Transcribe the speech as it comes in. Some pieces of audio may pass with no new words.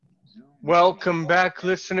Welcome back,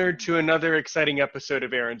 listener, to another exciting episode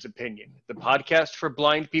of Aaron's Opinion, the podcast for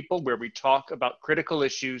blind people where we talk about critical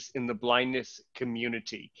issues in the blindness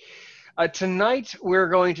community. Tonight, we're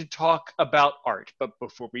going to talk about art. But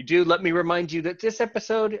before we do, let me remind you that this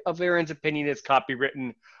episode of Aaron's Opinion is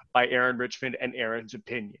copywritten by Aaron Richmond and Aaron's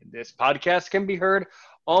Opinion. This podcast can be heard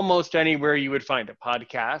almost anywhere you would find a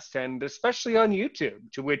podcast, and especially on YouTube,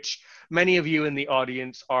 to which many of you in the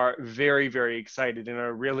audience are very, very excited and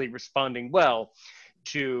are really responding well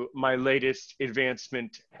to my latest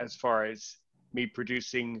advancement as far as me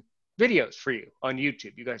producing videos for you on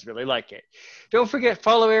YouTube. You guys really like it. Don't forget,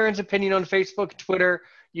 follow Aaron's Opinion on Facebook, Twitter,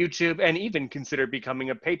 YouTube, and even consider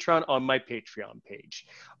becoming a patron on my Patreon page.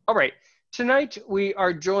 All right, tonight we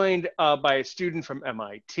are joined by a student from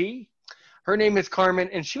MIT. Her name is Carmen,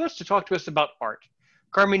 and she wants to talk to us about art.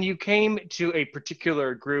 Carmen, you came to a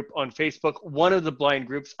particular group on Facebook, one of the blind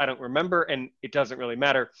groups, I don't remember, and it doesn't really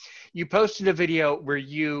matter. You posted a video where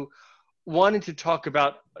you wanted to talk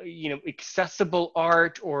about, accessible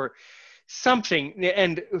art or something.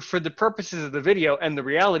 And for the purposes of the video and the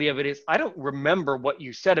reality of it is, I don't remember what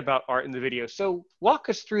you said about art in the video. So walk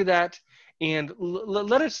us through that and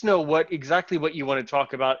let us know exactly what you want to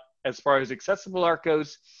talk about as far as accessible art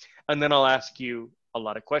goes. And then I'll ask you a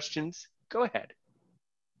lot of questions. Go ahead.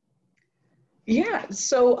 Yeah,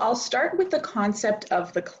 so I'll start with the concept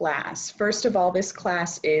of the class. First of all, this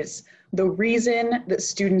class is the reason that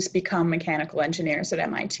students become mechanical engineers at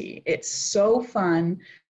MIT. It's so fun,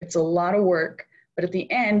 it's a lot of work, but at the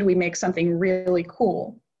end we make something really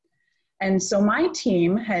cool. And so my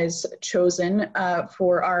team has chosen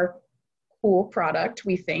for our cool product,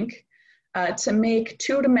 we think, to make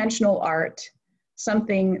two-dimensional art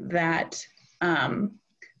something that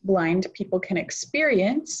blind people can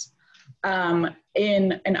experience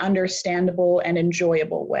in an understandable and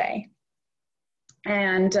enjoyable way.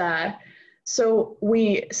 And so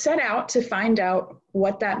we set out to find out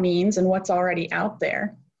what that means and what's already out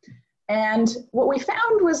there. And what we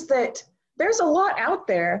found was that there's a lot out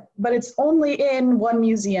there, but it's only in one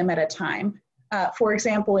museum at a time. For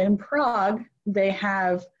example, in Prague, they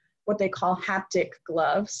have what they call haptic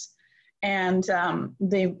gloves. And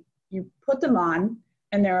you put them on,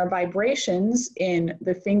 and there are vibrations in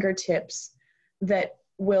the fingertips that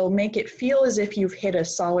will make it feel as if you've hit a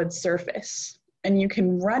solid surface. And you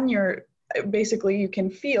can you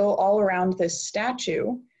can feel all around this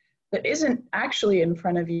statue that isn't actually in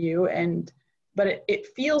front of you, but it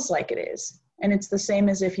feels like it is. And it's the same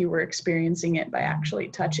as if you were experiencing it by actually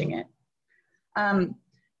touching it.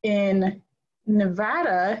 In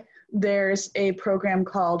Nevada, there's a program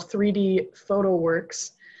called 3D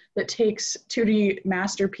PhotoWorks that takes 2D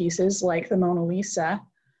masterpieces like the Mona Lisa,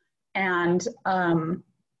 and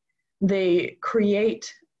they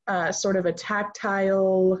create sort of a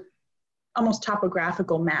tactile, almost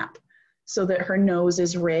topographical map so that her nose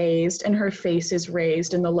is raised and her face is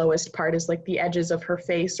raised, and the lowest part is like the edges of her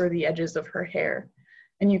face or the edges of her hair.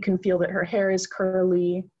 And you can feel that her hair is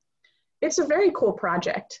curly. It's a very cool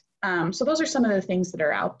project. So those are some of the things that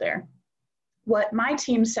are out there. What my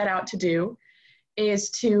team set out to do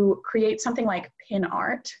is to create something like pin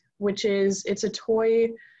art, it's a toy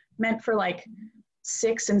meant for like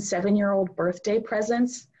 6- and 7-year-old birthday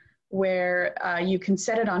presents, where you can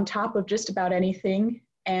set it on top of just about anything,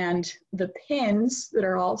 and the pins that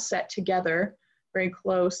are all set together very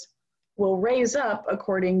close will raise up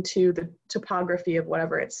according to the topography of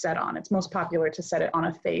whatever it's set on. It's most popular to set it on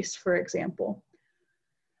a face, for example.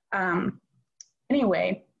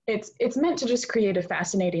 Anyway, it's meant to just create a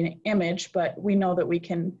fascinating image, but we know that we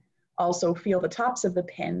can also feel the tops of the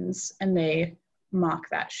pins, and they mock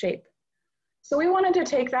that shape. So we wanted to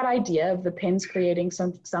take that idea of the pins creating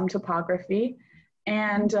some topography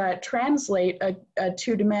and translate a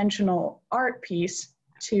two-dimensional art piece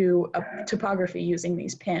to a topography using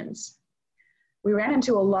these pins. We ran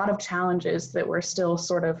into a lot of challenges that we're still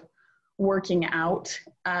sort of working out.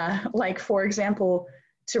 Like, for example,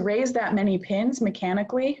 to raise that many pins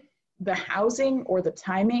mechanically, the housing or the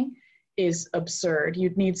timing is absurd.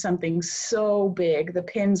 You'd need something so big, the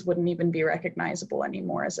pins wouldn't even be recognizable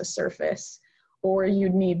anymore as a surface. Or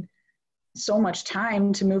you'd need so much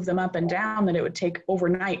time to move them up and down that it would take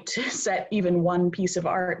overnight to set even one piece of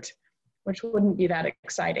art, which wouldn't be that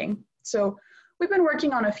exciting. So we've been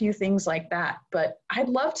working on a few things like that, but I'd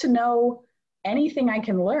love to know anything I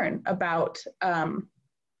can learn about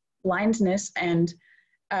blindness and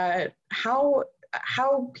how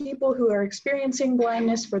people who are experiencing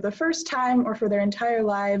blindness for the first time or for their entire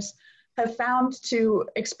lives have found to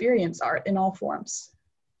experience art in all forms.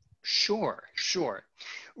 Sure.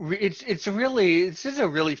 This is a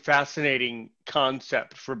really fascinating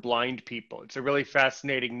concept for blind people. It's a really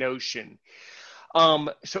fascinating notion.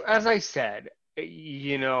 So as I said,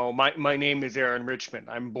 my name is Aaron Richmond.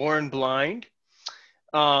 I'm born blind.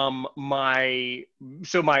 My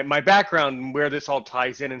my background and where this all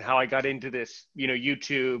ties in and how I got into this,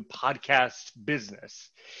 YouTube podcast business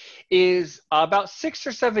is about 6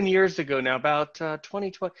 or 7 years ago now, about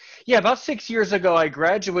 2020. Yeah, about 6 years ago, I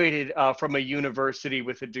graduated from a university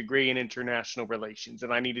with a degree in international relations,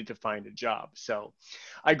 and I needed to find a job. So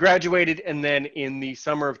I graduated, and then in the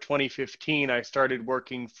summer of 2015, I started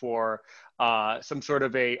working for some sort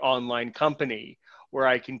of a online company where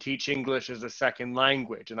I can teach English as a second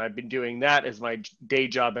language. And I've been doing that as my day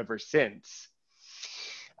job ever since.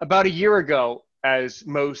 About a year ago, as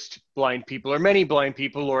most blind people, or many blind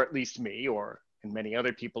people, or at least me, or and many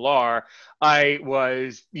other people are, I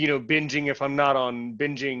was, binging. If I'm not on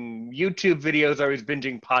binging YouTube videos, I was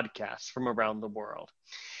binging podcasts from around the world.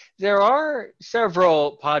 There are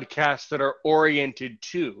several podcasts that are oriented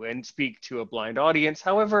to and speak to a blind audience.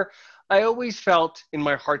 However, I always felt in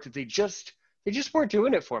my heart that they just weren't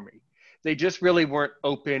doing it for me. They just really weren't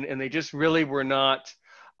open, and they just really were not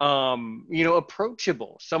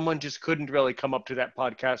approachable. Someone just couldn't really come up to that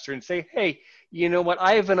podcaster and say, hey, you know what?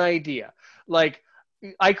 I have an idea. Like,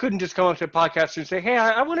 I couldn't just come up to a podcaster and say, hey,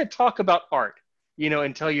 I want to talk about art,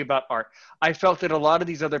 and tell you about art. I felt that a lot of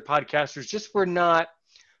these other podcasters just were not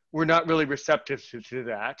really receptive to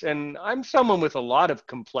that. And I'm someone with a lot of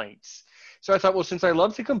complaints. So I thought, well, since I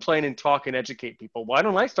love to complain and talk and educate people, why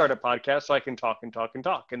don't I start a podcast so I can talk and talk and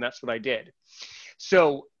talk? And that's what I did.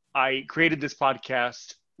 So I created this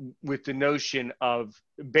podcast with the notion of,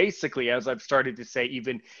 basically, as I've started to say,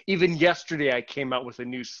 even yesterday, I came out with a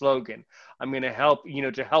new slogan. I'm going to help,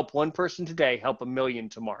 to help one person today, help a million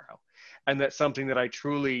tomorrow. And that's something that I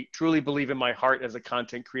truly, truly believe in my heart as a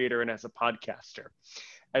content creator and as a podcaster.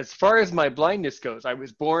 As far as my blindness goes, I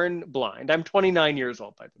was born blind. I'm 29 years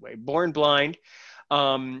old, by the way, born blind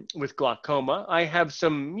with glaucoma. I have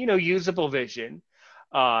some, usable vision.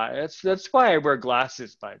 That's why I wear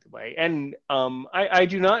glasses, by the way. And I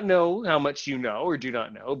do not know how much you know or do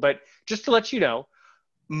not know, but just to let you know,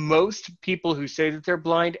 most people who say that they're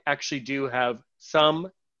blind actually do have some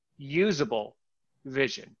usable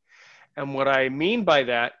vision. And what I mean by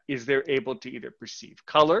that is they're able to either perceive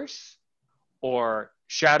colors or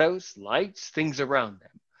shadows, lights, things around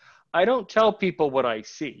them. I don't tell people what I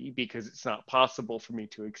see because it's not possible for me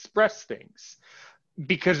to express things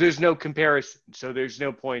because there's no comparison. So there's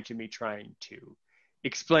no point in me trying to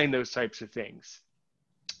explain those types of things.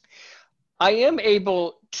 I am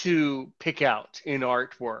able to pick out in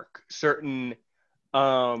artwork certain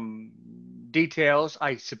details,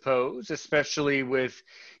 I suppose, especially with,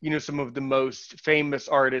 some of the most famous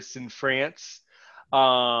artists in France.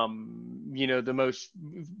 The most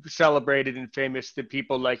celebrated and famous, the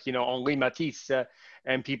people like, Henri Matisse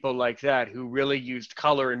and people like that who really used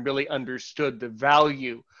color and really understood the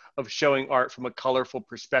value of showing art from a colorful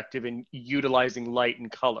perspective and utilizing light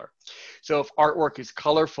and color. So if artwork is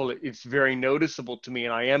colorful, it's very noticeable to me,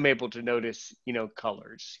 and I am able to notice,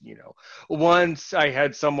 colors. Once I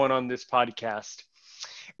had someone on this podcast,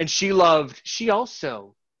 and she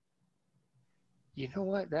also, you know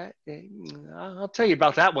what? I'll tell you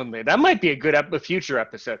about that one later. That might be a future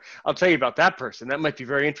episode. I'll tell you about that person. That might be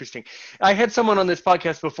very interesting. I had someone on this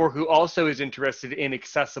podcast before who also is interested in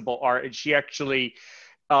accessible art, and she actually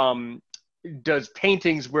does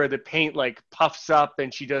paintings where the paint like puffs up,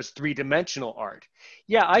 and she does three-dimensional art.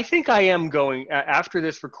 Yeah, I think I am going, after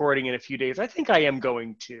this recording in a few days, I think I am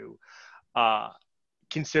going to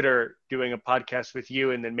consider doing a podcast with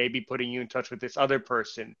you, and then maybe putting you in touch with this other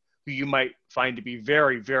person who you might find to be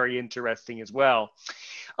very, very interesting as well.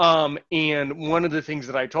 And one of the things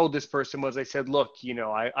that I told this person was, I said, look,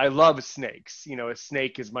 I love snakes. A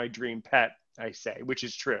snake is my dream pet, I say, which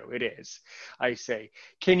is true. It is. I say,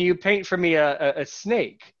 can you paint for me a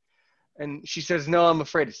snake? And she says, no, I'm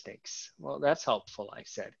afraid of snakes. Well, that's helpful, I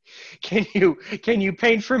said. Can you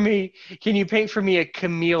paint for me? Can you paint for me a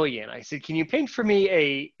chameleon? I said, can you paint for me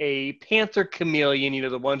a panther chameleon?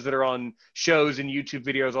 The ones that are on shows and YouTube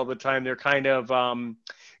videos all the time. They're kind of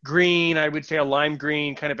green, I would say a lime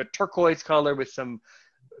green, kind of a turquoise color with some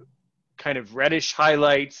kind of reddish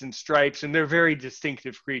highlights and stripes, and they're very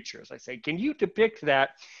distinctive creatures. I say, can you depict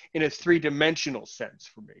that in a three-dimensional sense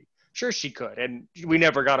for me? Sure, she could. And we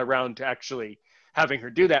never got around to actually having her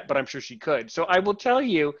do that, but I'm sure she could. So I will tell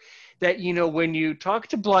you that, when you talk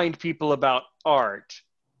to blind people about art,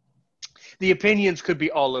 the opinions could be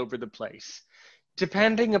all over the place.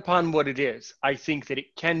 Depending upon what it is, I think that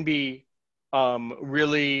it can be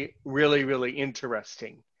really, really, really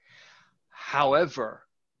interesting. However,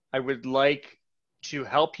 I would like to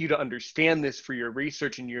help you to understand this for your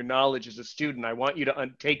research and your knowledge as a student. I want you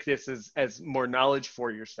to take this as more knowledge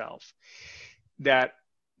for yourself, that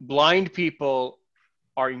blind people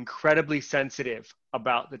are incredibly sensitive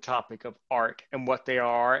about the topic of art and what they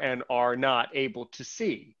are and are not able to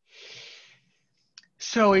see.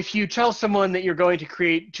 So if you tell someone that you're going to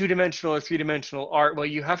create two-dimensional or three-dimensional art, well,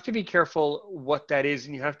 you have to be careful what that is,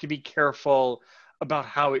 and you have to be careful about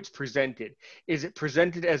how it's presented. Is it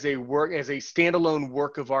presented as a work, as a standalone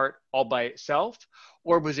work of art all by itself,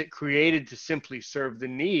 or was it created to simply serve the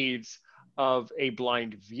needs of a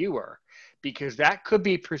blind viewer? Because that could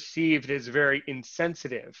be perceived as very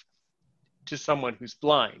insensitive to someone who's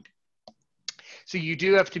blind. So you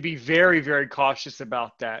do have to be very, very cautious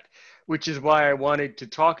about that, which is why I wanted to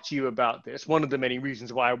talk to you about this. One of the many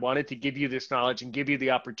reasons why I wanted to give you this knowledge and give you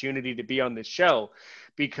the opportunity to be on this show,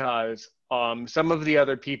 because some of the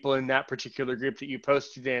other people in that particular group that you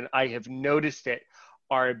posted in, I have noticed it,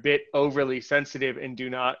 are a bit overly sensitive and do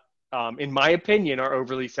not, in my opinion, are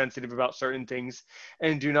overly sensitive about certain things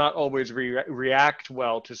and do not always react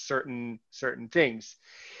well to certain things,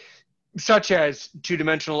 such as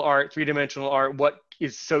two-dimensional art, three-dimensional art, what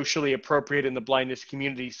is socially appropriate in the blindness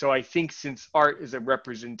community. So I think since art is a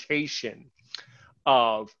representation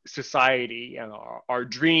of society and our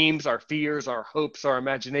dreams, our fears, our hopes, our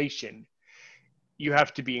imagination, you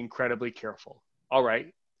have to be incredibly careful. All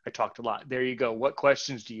right, I talked a lot. There you go. What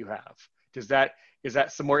questions do you have? Is that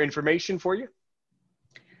some more information for you?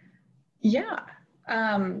 Yeah.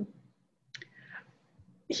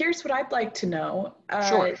 Here's what I'd like to know.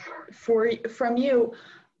 Sure. From you,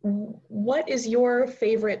 what is your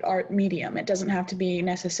favorite art medium? It doesn't have to be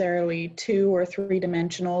necessarily two or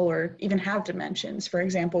three-dimensional or even have dimensions. For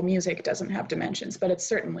example, music doesn't have dimensions, but it's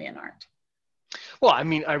certainly an art. Well, I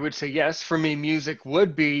mean, I would say yes. For me, music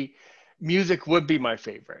would be my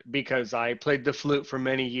favorite because I played the flute for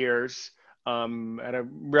many years at a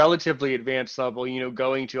relatively advanced level,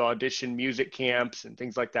 going to audition music camps and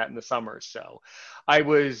things like that in the summer. So I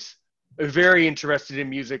was very interested in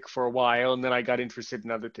music for a while, and then I got interested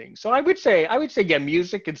in other things. So I would say, yeah,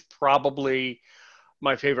 music is probably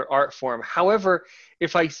my favorite art form. However,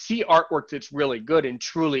 if I see artwork that's really good and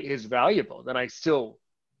truly is valuable, then I still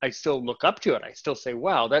look up to it. I still say,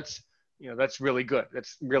 wow, that's really good.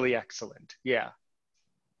 That's really excellent. Yeah.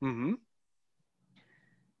 Mm-hmm.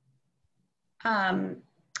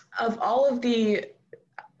 Of all of the,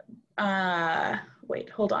 wait,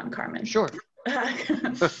 hold on, Carmen. Sure.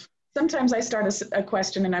 Sometimes I start a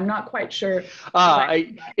question and I'm not quite sure.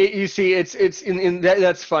 You see, it's in that.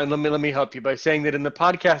 That's fine. Let me help you by saying that in the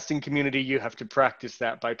podcasting community, you have to practice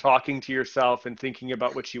that by talking to yourself and thinking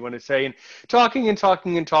about what you want to say and talking and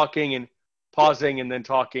talking and talking and pausing and then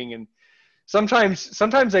talking. And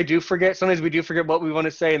sometimes I do forget. Sometimes we do forget what we want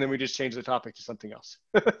to say, and then we just change the topic to something else.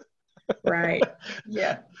 Right.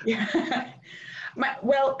 Yeah.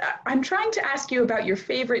 Well, I'm trying to ask you about your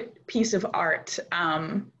favorite piece of art,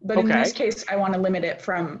 but in this case, I want to limit it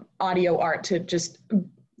from audio art to just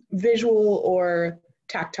visual or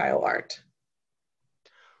tactile art.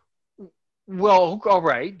 Well, all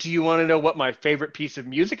right. Do you want to know what my favorite piece of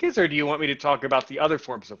music is, or do you want me to talk about the other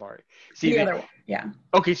forms of art? The other one, yeah.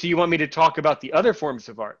 Okay, so you want me to talk about the other forms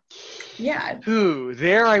of art? Yeah.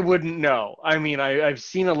 There I wouldn't know. I mean, I've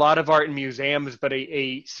seen a lot of art in museums, but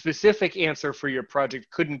a specific answer for your project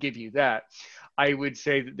couldn't give you that. I would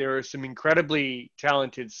say that there are some incredibly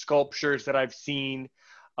talented sculptures that I've seen,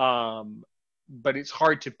 but it's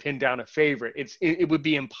hard to pin down a favorite. It would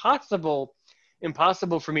be impossible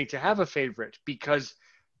for me to have a favorite because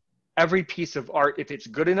every piece of art, if it's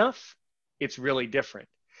good enough, it's really different.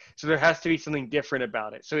 So there has to be something different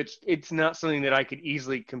about it. So it's not something that I could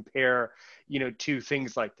easily compare, to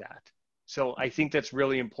things like that. So I think that's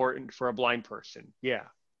really important for a blind person. Yeah.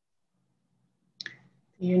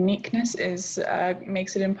 Uniqueness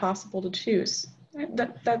makes it impossible to choose.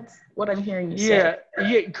 That's what I'm hearing you say.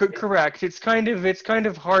 Yeah, correct. It's kind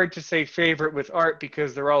of hard to say favorite with art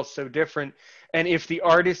because they're all so different. And if the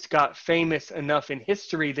artist got famous enough in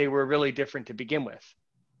history, they were really different to begin with.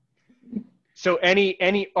 So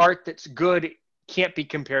any art that's good can't be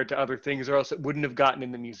compared to other things, or else it wouldn't have gotten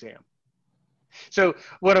in the museum. So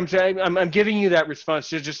what I'm saying, I'm giving you that response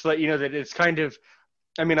just to let you know that it's kind of,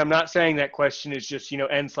 I mean, I'm not saying that question is just,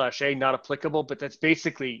 N/A not applicable, but that's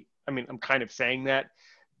basically, I mean, I'm kind of saying that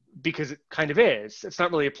because it kind of is. It's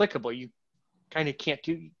not really applicable. You kind of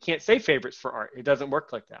can't say favorites for art. It doesn't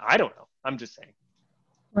work like that. I don't know. I'm just saying.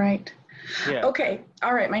 Right. Yeah. Okay.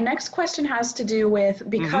 All right. My next question has to do with, Mm-hmm.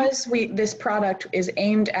 because this product is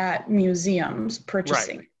aimed at museums Right.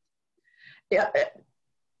 purchasing. Yeah,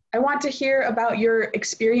 I want to hear about your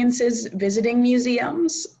experiences visiting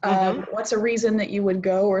museums. Mm-hmm. What's a reason that you would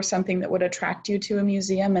go, or something that would attract you to a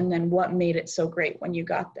museum, and then what made it so great when you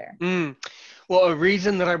got there? Mm. Well, a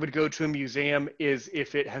reason that I would go to a museum is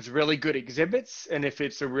if it has really good exhibits and if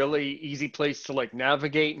it's a really easy place to like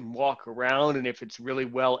navigate and walk around and if it's really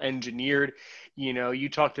well engineered. You know, you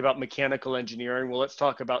talked about mechanical engineering. Well, let's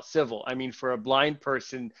talk about civil. I mean, for a blind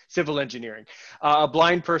person, civil engineering, a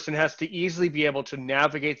blind person has to easily be able to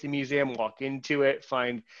navigate the museum, walk into it,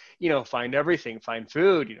 find, find everything, find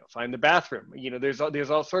food, find the bathroom.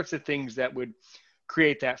 There's all sorts of things that would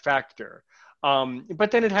create that factor.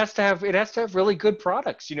 But then it has to have really good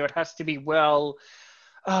products. It has to be well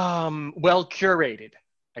curated,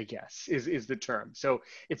 I guess is the term. So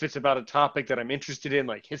if it's about a topic that I'm interested in,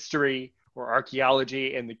 like history or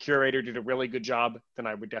archaeology, and the curator did a really good job, then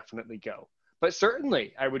I would definitely go. But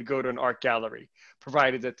certainly I would go to an art gallery,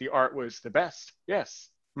 provided that the art was the best. Yes.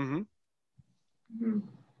 Mm-hmm. Mhm.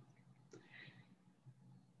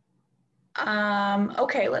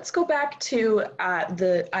 Okay, let's go back to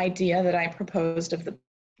the idea that I proposed of the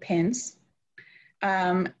pins.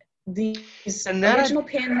 These And that original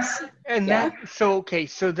pins, and yeah, that so okay,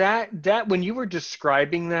 so that when you were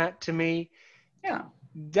describing that to me, yeah.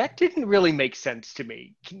 that didn't really make sense to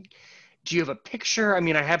me. Do you have a picture? I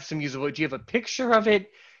mean, I have some usable. Do you have a picture of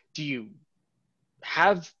it? Do you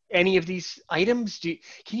have any of these items?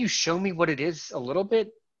 Can you show me what it is a little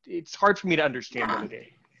bit? It's hard for me to understand what Yeah. it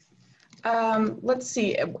is. Let's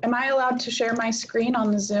see. Am I allowed to share my screen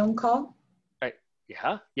on the Zoom call?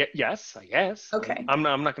 Yes, I guess. Okay. I'm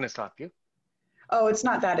not going to stop you. Oh, it's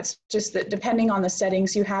not that. It's just that depending on the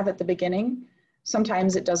settings you have at the beginning,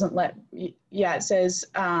 sometimes it doesn't let, yeah, it says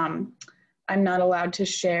I'm not allowed to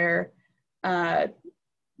share uh,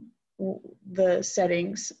 the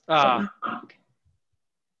settings. Let me Ah, think.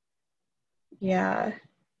 Yeah.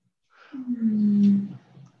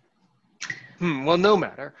 Hmm. well, no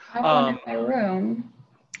matter. I have one in my room.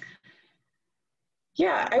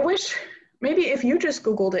 Yeah, I wish maybe if you just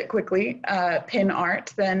Googled it quickly, pin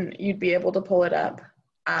art, then you'd be able to pull it up.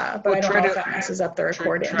 But Well, I don't try know if to that messes up the try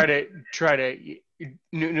recording. to try to.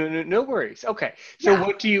 No worries. Okay. So Yeah.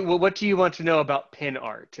 what do you want to know about pin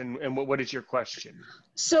art, and what is your question?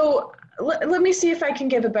 So let me see if I can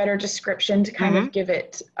give a better description to kind of Mm-hmm. give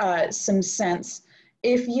it some sense.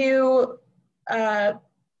 If you uh,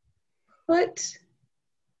 put,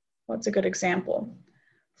 what's a good example?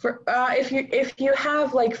 For if you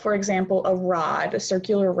have, like, for example, a rod, a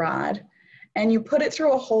circular rod, and you put it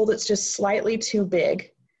through a hole that's just slightly too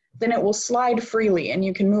big, then it will slide freely and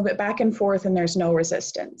you can move it back and forth and there's no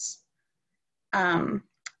resistance. Um,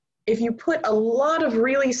 if you put a lot of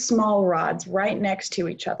really small rods right next to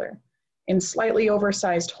each other in slightly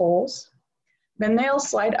oversized holes, then they'll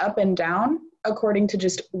slide up and down according to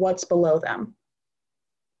just what's below them.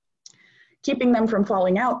 Keeping them from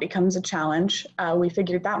falling out becomes a challenge. We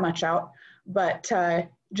figured that much out, but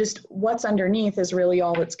just what's underneath is really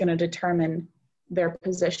all that's going to determine their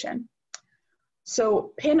position.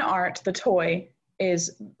 So pin art, the toy,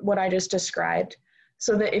 is what I just described.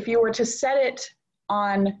 So that if you were to set it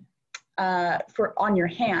on on your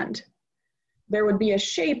hand, there would be a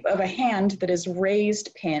shape of a hand that is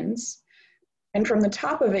raised pins, and from the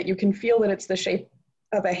top of it, you can feel that it's the shape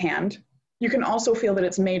of a hand. You can also feel that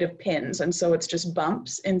it's made of pins, and so it's just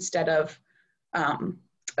bumps instead of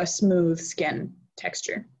a smooth skin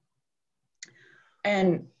texture.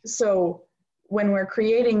 And so when we're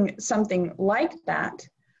creating something like that,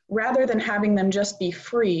 rather than having them just be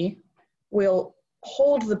free, we'll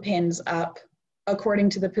hold the pins up according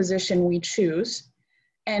to the position we choose,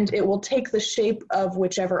 and it will take the shape of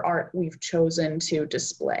whichever art we've chosen to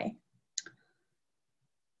display.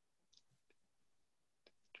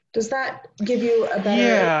 Does that give you a better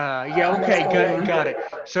Yeah, what's okay, going got on? it.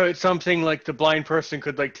 So it's something like the blind person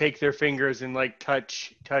could like take their fingers and like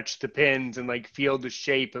touch the pins and like feel the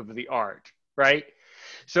shape of the art, right?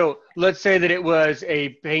 So let's say that it was a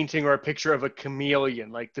painting or a picture of a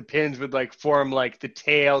chameleon, like the pins would like form like the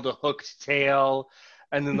tail, the hooked tail,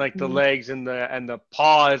 and then like the Mhm. legs and the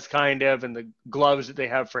paws kind of, and the gloves that they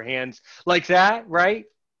have for hands, like that, right?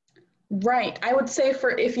 Right. I would say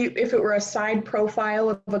for if it were a side profile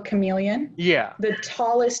of a chameleon, Yeah. the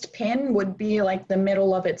tallest pin would be like the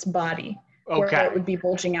middle of its body, where it Okay. would be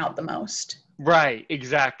bulging out the most. Right,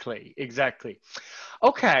 exactly.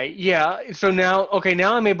 Okay, yeah. So now, okay,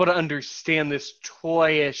 now I'm able to understand this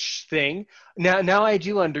toyish thing. Now I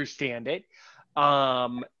do understand it.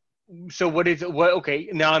 Um, So what is it? What? Okay,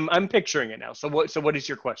 now I'm picturing it now. So what is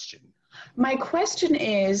your question? My question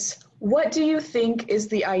is, what do you think is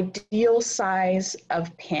the ideal size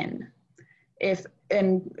of pin?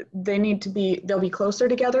 And they'll be closer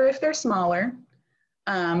together if they're smaller.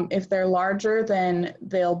 If they're larger, then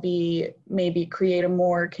they'll be maybe create a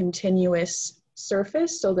more continuous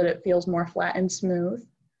surface so that it feels more flat and smooth.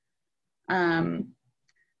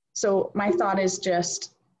 So my thought is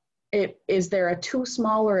just, is there a too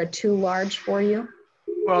small or a too large for you?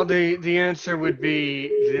 Well, the answer would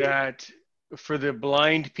be that for the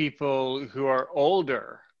blind people who are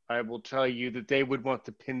older, I will tell you that they would want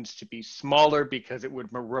the pins to be smaller because it would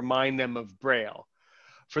remind them of Braille.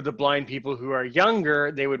 For the blind people who are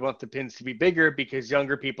younger, they would want the pins to be bigger because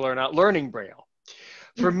younger people are not learning Braille.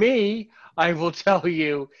 For me, I will tell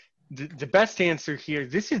you the best answer here.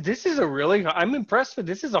 This is a really, I'm impressed with,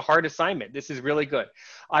 this is a hard assignment. This is really good.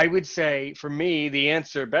 I would say for me,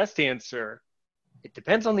 best answer, it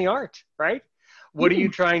depends on the art, right? What are you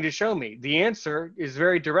trying to show me? The answer is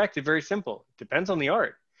very direct and very simple. It depends on the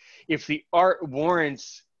art. If the art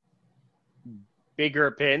warrants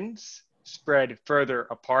bigger pins spread further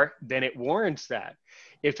apart, then it warrants that.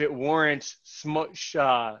 If it warrants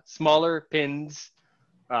smaller pins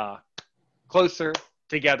closer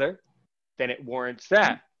together, then it warrants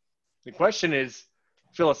that. The question is,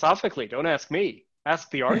 philosophically, don't ask me,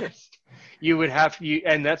 ask the artist. You would have,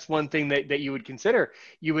 and that's one thing that you would consider.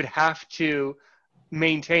 You would have to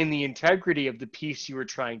maintain the integrity of the piece you were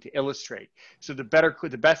trying to illustrate. So the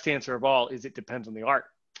best answer of all is it depends on the art.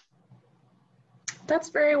 That's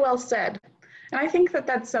very well said. And I think that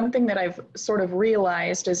that's something that I've sort of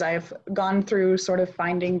realized as I've gone through sort of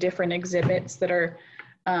finding different exhibits that are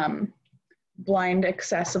blind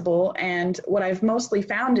accessible. And what I've mostly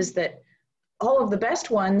found is that all of the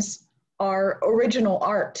best ones are original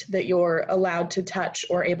art that you're allowed to touch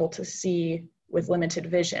or able to see with limited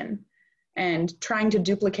vision. And trying to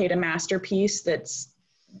duplicate a masterpiece that's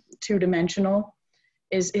two-dimensional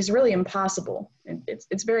is really impossible.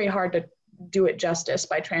 It's very hard to do it justice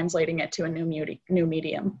by translating it to a new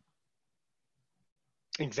medium.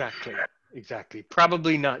 Exactly.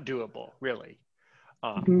 Probably not doable, really.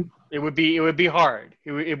 It would be hard.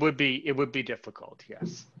 It would be difficult.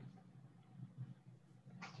 Yes.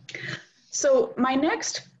 So my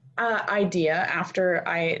next idea after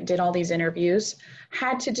I did all these interviews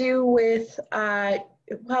had to do with,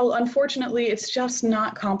 well, unfortunately, it's just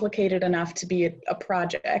not complicated enough to be a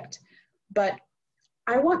project, but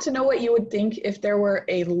I want to know what you would think if there were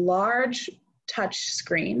a large touch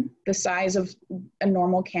screen the size of a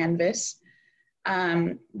normal canvas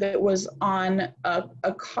that was on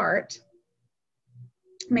a cart.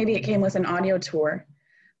 Maybe it came with an audio tour,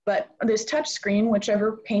 but this touch screen,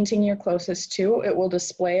 whichever painting you're closest to, it will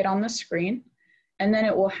display it on the screen. And then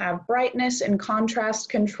it will have brightness and contrast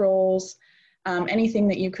controls, anything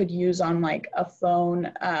that you could use on like a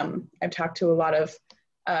phone. I've talked to a lot of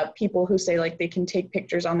people who say like they can take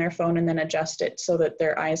pictures on their phone and then adjust it so that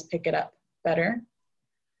their eyes pick it up better.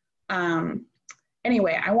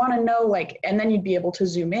 Anyway, I want to know like, and then you'd be able to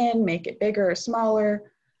zoom in, make it bigger or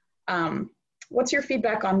smaller. What's your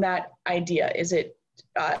feedback on that idea? Is it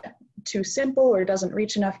too simple or doesn't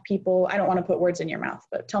reach enough people? I don't want to put words in your mouth,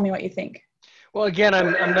 but tell me what you think. Well, again,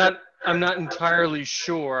 I'm not entirely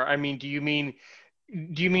sure. I mean, do you mean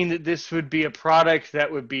that this would be a product that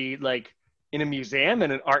would be like in a museum,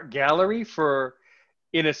 in an art gallery,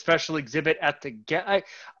 in a special exhibit at the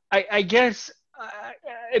I guess,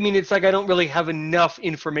 I mean, it's like I don't really have enough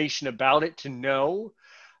information about it to know.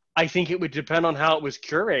 I think it would depend on how it was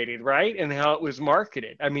curated, right? And how it was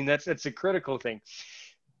marketed. I mean, that's a critical thing.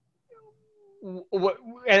 What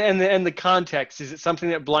and the context, is it something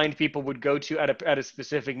that blind people would go to at a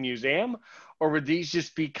specific museum, or would these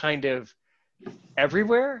just be kind of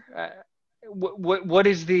everywhere? What do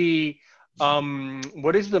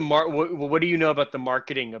you know about the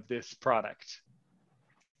marketing of this product?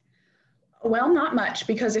 Well, not much,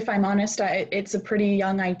 because if I'm honest, it's a pretty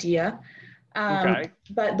young idea. Okay.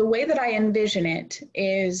 But the way that I envision it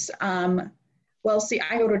is, well, see,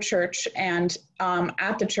 I go to church, and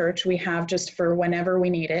at the church we have, just for whenever we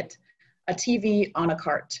need it, a TV on a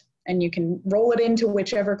cart. And you can roll it into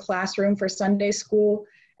whichever classroom for Sunday school,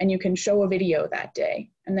 and you can show a video that day.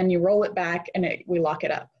 And then you roll it back and we lock it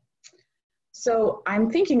up. So I'm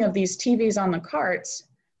thinking of these TVs on the carts,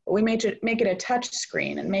 but we make it a touch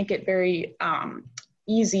screen and make it very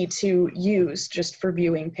easy to use just for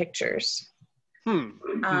viewing pictures.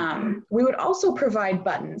 We would also provide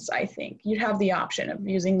buttons, I think. You'd have the option of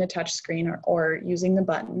using the touch screen or using the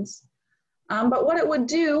buttons. But what it would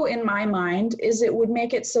do, in my mind, is it would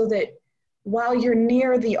make it so that while you're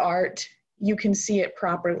near the art, you can see it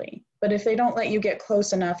properly. But if they don't let you get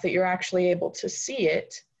close enough that you're actually able to see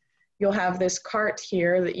it, you'll have this cart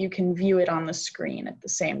here that you can view it on the screen at the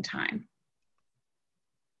same time.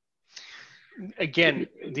 Again,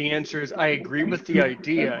 the answer is I agree with the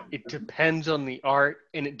idea. It depends on the art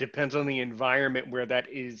and it depends on the environment where that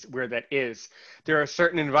is. There are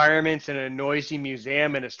certain environments in a noisy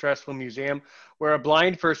museum and a stressful museum where a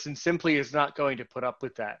blind person simply is not going to put up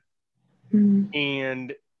with that.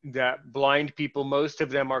 And that blind people, most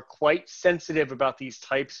of them are quite sensitive about these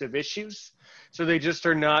types of issues. So they just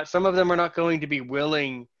are not, some of them are not going to be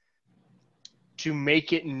willing to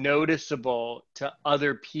make it noticeable to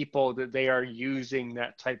other people that they are using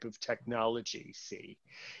that type of technology. See,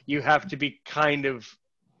 you have to be kind of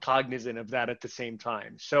cognizant of that at the same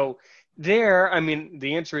time. So there, I mean,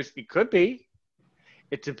 the answer is it could be.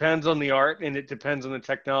 It depends on the art and it depends on the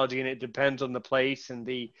technology and it depends on the place and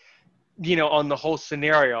the, you know, on the whole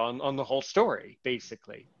scenario, on the whole story,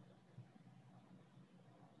 basically.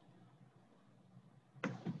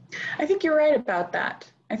 I think you're right about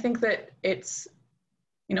that. I think that it's,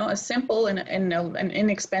 you know, a simple and an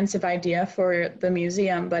inexpensive idea for the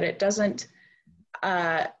museum, but it doesn't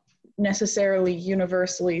necessarily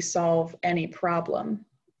universally solve any problem.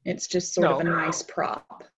 It's just sort of a nice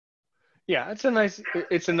prop. Yeah, it's a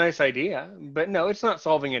nice idea, but no, it's not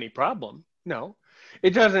solving any problem. No,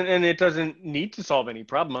 it doesn't, and it doesn't need to solve any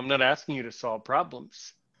problem. I'm not asking you to solve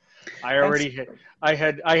problems. I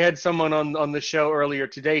had someone on the show earlier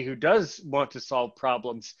today who does want to solve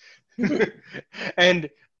problems. And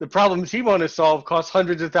the problems he wants to solve cost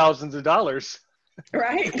hundreds of thousands of dollars.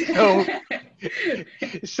 Right.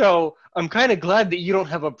 So I'm kind of glad that you don't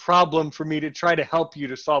have a problem for me to try to help you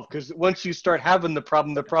to solve, because once you start having the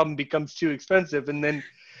problem becomes too expensive, and then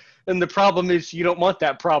the problem is you don't want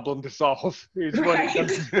that problem to solve. Is what it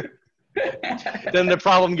comes to. Then the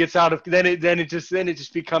problem gets out of then it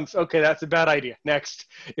just becomes, okay, that's a bad idea. Next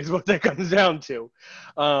is what that comes down to.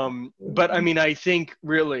 But I mean, I think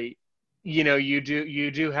really, you know, you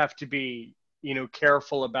do have to be, you know,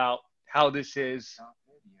 careful about how this is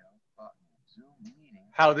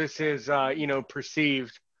you know,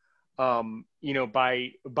 perceived, you know,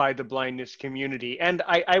 by the blindness community. And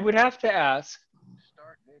I would have to ask,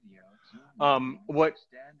 what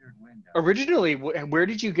originally, where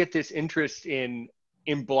did you get this interest in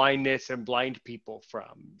blindness and blind people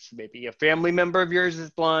from? So maybe a family member of yours is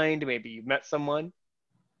blind, maybe you've met someone.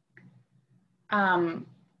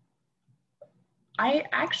 I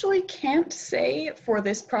actually can't say for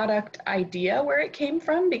this product idea where it came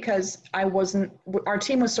from, because our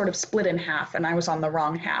team was sort of split in half and I was on the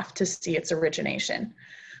wrong half to see its origination.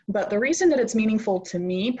 But the reason that it's meaningful to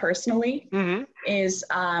me personally is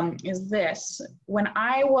this. When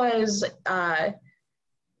I was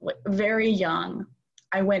very young,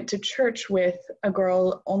 I went to church with a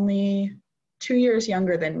girl only 2 years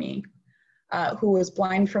younger than me, who was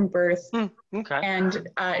blind from birth. Okay. And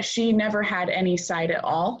she never had any sight at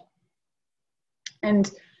all.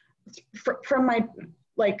 And from my,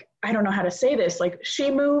 like, I don't know how to say this, like,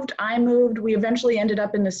 she moved, I moved, we eventually ended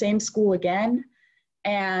up in the same school again.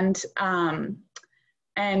 And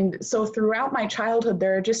so throughout my childhood,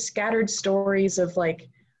 there are just scattered stories of, like,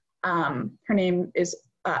 her name is,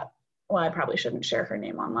 well, I probably shouldn't share her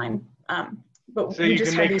name online. But so we you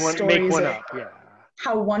just can have these stories make one of up, yeah.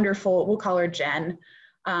 how wonderful, we'll call her Jen,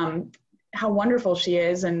 how wonderful she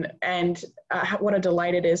is, and what a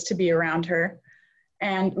delight it is to be around her.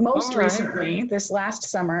 And most recently, this last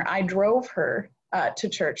summer, I drove her to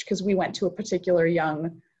church because we went to a particular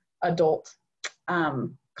young adult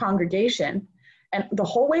congregation. And the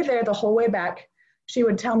whole way there, the whole way back, she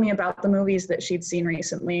would tell me about the movies that she'd seen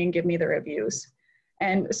recently and give me the reviews.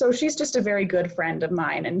 And so she's just a very good friend of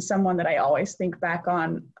mine and someone that I always think back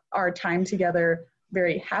on our time together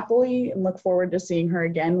very happily and look forward to seeing her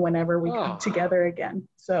again whenever we come together again.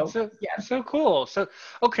 So yeah. So cool. So,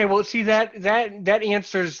 okay, well, see that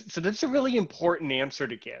answers, so that's a really important answer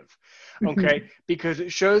to give, okay? Because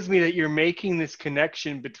it shows me that you're making this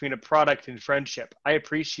connection between a product and friendship. I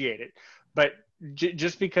appreciate it. But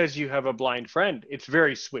just because you have a blind friend, it's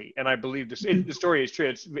very sweet. And I believe the story is true.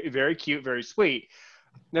 It's very cute, very sweet.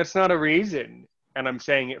 That's not a reason, and I'm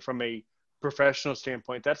saying it from a professional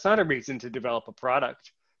standpoint, that's not a reason to develop a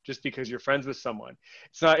product just because you're friends with someone.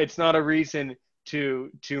 It's not a reason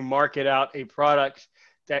to market out a product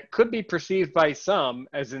that could be perceived by some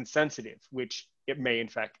as insensitive, which it may in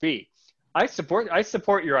fact be. I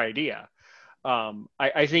support your idea.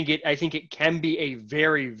 I think it can be a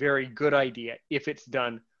very, very good idea if it's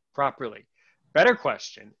done properly. Better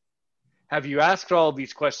question: have you asked all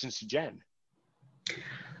these questions to Jen?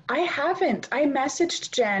 I haven't. I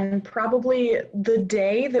messaged Jen probably the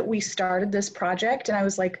day that we started this project, and I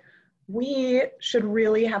was like, we should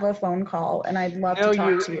really have a phone call, and I'd love to No, talk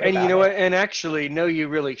you, to you and you about know what? it. And actually, no, you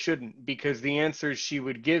really shouldn't, because the answers she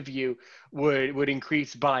would give you would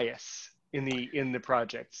increase bias in the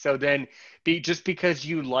project. So then, just because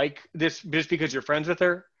you like this, just because you're friends with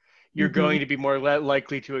her, you're Hmm. going to be more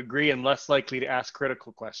likely to agree and less likely to ask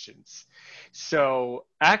critical questions. So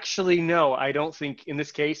actually, no, I don't think in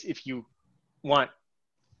this case, if you want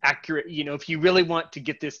accurate, if you really want to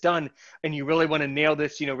get this done and you really want to nail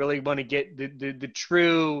this, really want to get the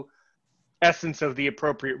true essence of the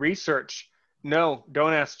appropriate research, no,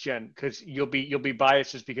 don't ask Jen, because you'll be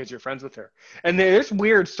biased just because you're friends with her. And there's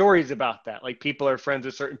weird stories about that. Like, people are friends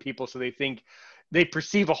with certain people, so they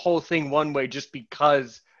perceive a whole thing one way just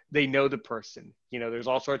because they know the person. There's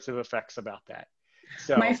all sorts of effects about that.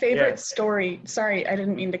 My So yeah, favorite story, sorry, I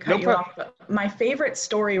didn't mean to no cut you problem. off, but my favorite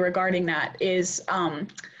story regarding that is,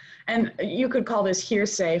 and you could call this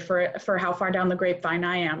hearsay for how far down the grapevine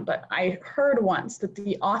I am, but I heard once that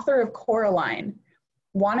the author of Coraline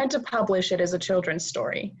wanted to publish it as a children's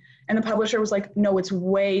story. And the publisher was like, no, it's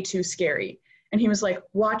way too scary. And he was like,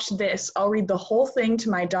 watch this. I'll read the whole thing to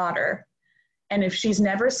my daughter. And if she's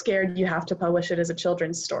never scared, you have to publish it as a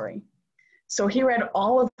children's story. So he read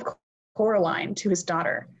all of Coraline to his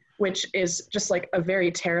daughter, which is just like a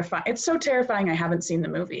very terrifying. It's so terrifying. I haven't seen the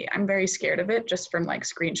movie. I'm very scared of it just from like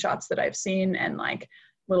screenshots that I've seen and like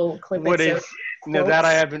little What clippets of is No, that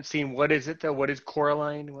I quotes. haven't seen. What is it though? What is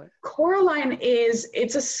Coraline? What? Coraline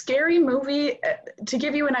it's a scary movie. To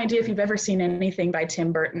give you an idea, if you've ever seen anything by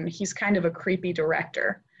Tim Burton, he's kind of a creepy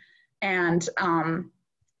director. And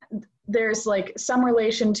there's like some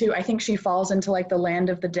relation to, I think she falls into like the land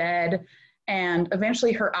of the dead, and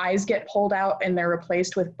eventually her eyes get pulled out and they're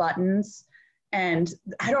replaced with buttons. And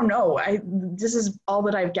I don't know, this is all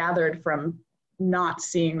that I've gathered from not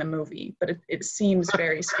seeing the movie, but it seems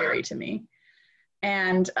very scary to me.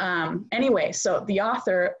 And anyway, so the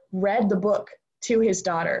author read the book to his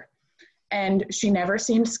daughter, and she never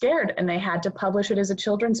seemed scared, and they had to publish it as a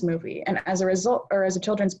children's movie, and as a result, or as a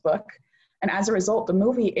children's book. And as a result, the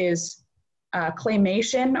movie is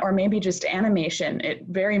claymation or maybe just animation. It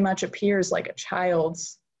very much appears like a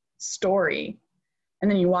child's story, and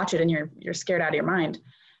then you watch it and you're scared out of your mind.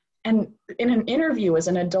 And in an interview as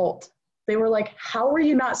an adult, they were like, how were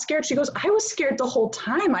you not scared? She goes, I was scared the whole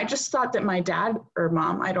time. I just thought that my dad or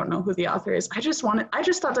mom, I don't know who the author is, I just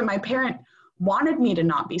thought that my parent wanted me to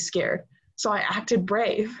not be scared. So I acted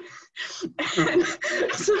brave. And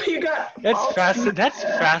so you got That's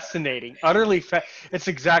fascinating. It's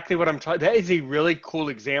exactly what I'm talking. That is a really cool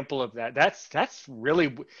example of that. That's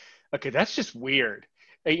really okay. That's just weird.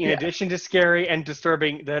 In yeah, addition to scary and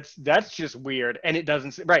disturbing, that's just weird, and it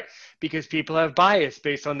doesn't right, because people have bias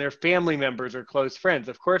based on their family members or close friends.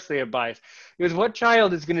 Of course, they have bias. Because what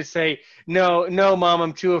child is going to say, no, no, mom,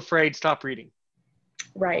 I'm too afraid. Stop reading.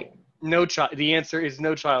 right. No child. The answer is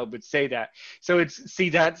no child would say that. So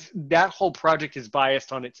that whole project is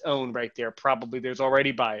biased on its own right there. Probably there's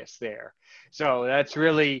already bias there. So that's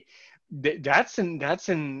really that's an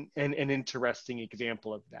interesting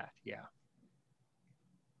example of that. Yeah.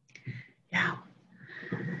 Yeah.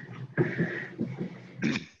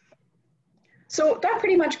 So that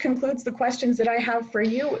pretty much concludes the questions that I have for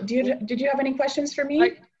you. Did you have any questions for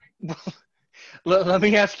me? Well, let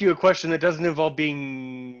me ask you a question that doesn't involve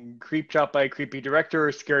being creeped out by a creepy director or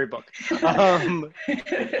a scary book. Um,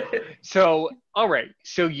 so, all right.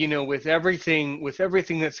 So, with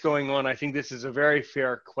everything that's going on, I think this is a very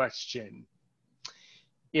fair question.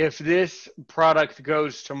 If this product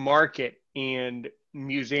goes to market and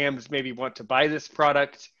museums maybe want to buy this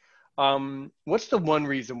product, what's the one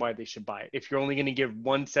reason why they should buy it? If you're only going to give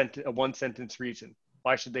a one sentence reason,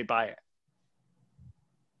 why should they buy it?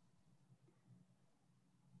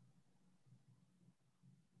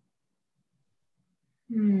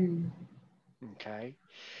 Hmm. Okay.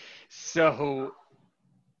 So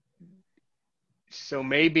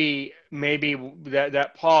maybe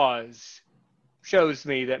that pause shows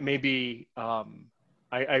me that maybe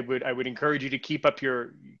I would encourage you to keep up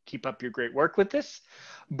your great work with this,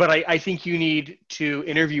 but I think you need to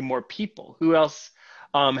interview more people. Who else?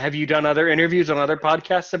 Have you done other interviews on other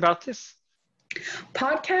podcasts about this?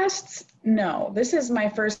 Podcasts? No, this is my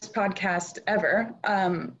first podcast ever.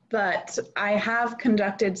 But I have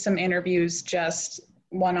conducted some interviews just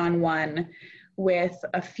one-on-one with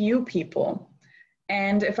a few people.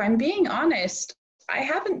 And if I'm being honest, I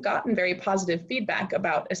haven't gotten very positive feedback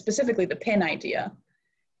about specifically the pin idea.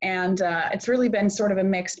 And it's really been sort of a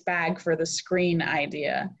mixed bag for the screen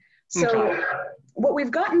idea. So what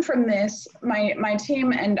we've gotten from this, my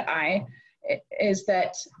team and I, is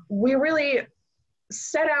that we really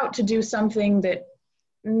set out to do something that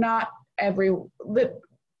that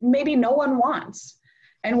maybe no one wants.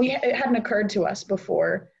 And it hadn't occurred to us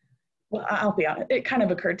before. Well, I'll be honest, it kind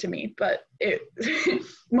of occurred to me, but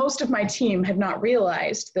most of my team had not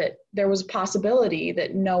realized that there was a possibility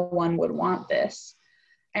that no one would want this.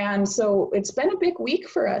 And so it's been a big week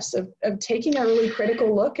for us of taking a really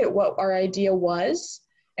critical look at what our idea was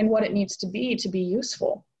and what it needs to be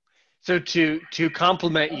useful. So to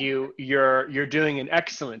compliment you, you're doing an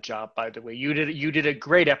excellent job, by the way. You did a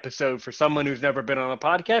great episode for someone who's never been on a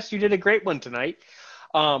podcast. You did a great one tonight.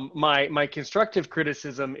 My constructive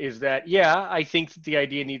criticism is that, yeah, I think that the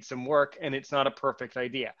idea needs some work and it's not a perfect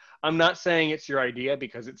idea. I'm not saying it's your idea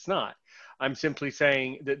because it's not. I'm simply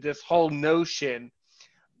saying that this whole notion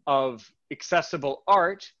of accessible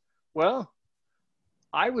art, well,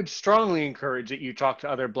 I would strongly encourage that you talk to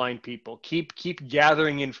other blind people. Keep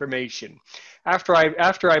gathering information. After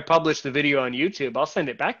I publish the video on YouTube, I'll send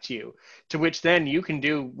it back to you, to which then you can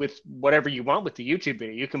do with whatever you want with the YouTube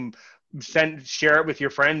video. You can share it with your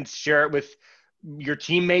friends, share it with your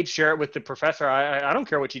teammates, share it with the professor. I don't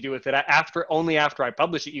care what you do with it. Only after I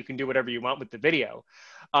publish it, you can do whatever you want with the video,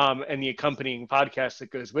 and the accompanying podcast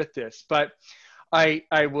that goes with this. But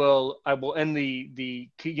I will end the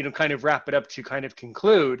kind of wrap it up to kind of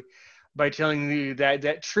conclude by telling you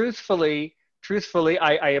that truthfully,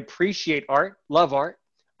 I appreciate art, love art.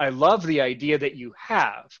 I love the idea that you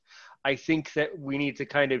have. I think that we need to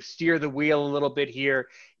kind of steer the wheel a little bit here,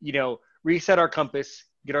 reset our compass,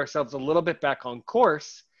 get ourselves a little bit back on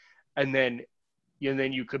course, and then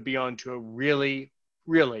you could be on to a really,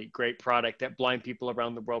 really great product that blind people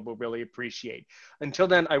around the world will really appreciate. Until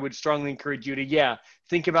then, I would strongly encourage you to,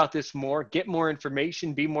 think about this more, get more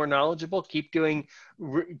information, be more knowledgeable, keep doing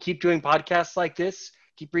podcasts like this,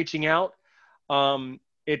 keep reaching out.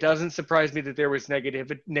 It doesn't surprise me that there was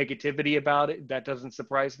negativity about it. That doesn't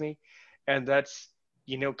surprise me. And that's,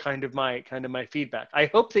 kind of my feedback. I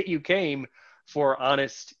hope that you came for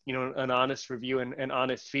honest, an honest review and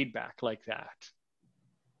honest feedback like that.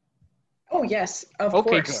 Oh, yes, of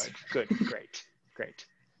course. Okay, good, great.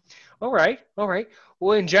 All right.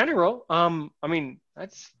 Well, in general,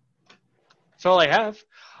 that's all I have.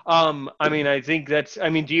 I think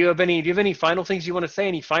do you have any final things you want to say?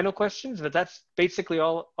 Any final questions? But that's basically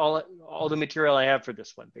all the material I have for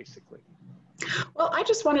this one, basically. Well, I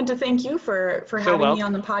just wanted to thank you for having me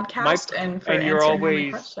on the podcast and for answering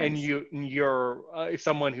my questions. And you're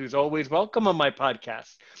someone who's always welcome on my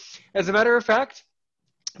podcast. As a matter of fact,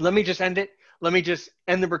 let me just end it. Let me just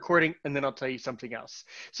end the recording, and then I'll tell you something else.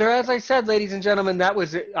 So as I said, ladies and gentlemen, that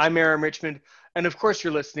was it. I'm Aaron Richmond. And of course,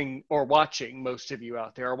 you're listening or watching. Most of you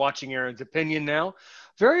out there are watching Aaron's Opinion now. A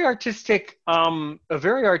very artistic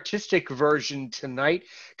version tonight.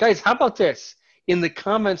 Guys, how about this? In the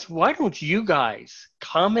comments, why don't you guys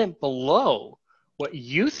comment below what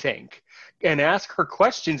you think and ask her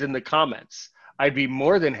questions in the comments? I'd be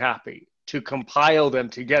more than happy to compile them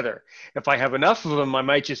together. If I have enough of them, I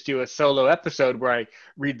might just do a solo episode where I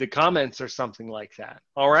read the comments or something like that.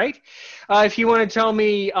 All right. If you want to tell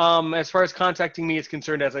me, as far as contacting me is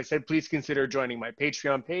concerned, as I said, please consider joining my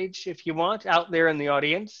Patreon page if you want, out there in the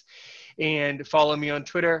audience, and follow me on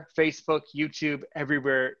Twitter, Facebook, YouTube,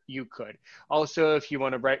 everywhere you could. Also, if you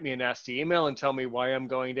want to write me a nasty email and tell me why I'm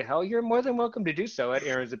going to hell, you're more than welcome to do so at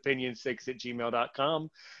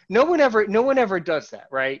aaronsopinion6@gmail.com. No one ever does that,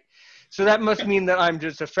 right? So that must mean that I'm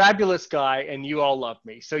just a fabulous guy and you all love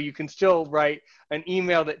me. So you can still write an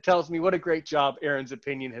email that tells me what a great job Aaron's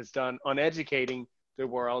Opinion has done on educating the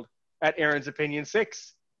world at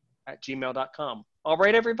aaronsopinion6@gmail.com. All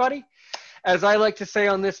right, everybody? As I like to say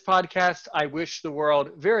on this podcast, I wish the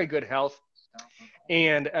world very good health.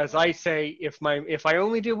 And as I say, if I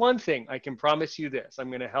only do one thing, I can promise you this. I'm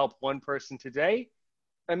going to help one person today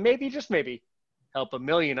and maybe, just maybe, help a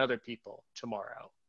million other people tomorrow.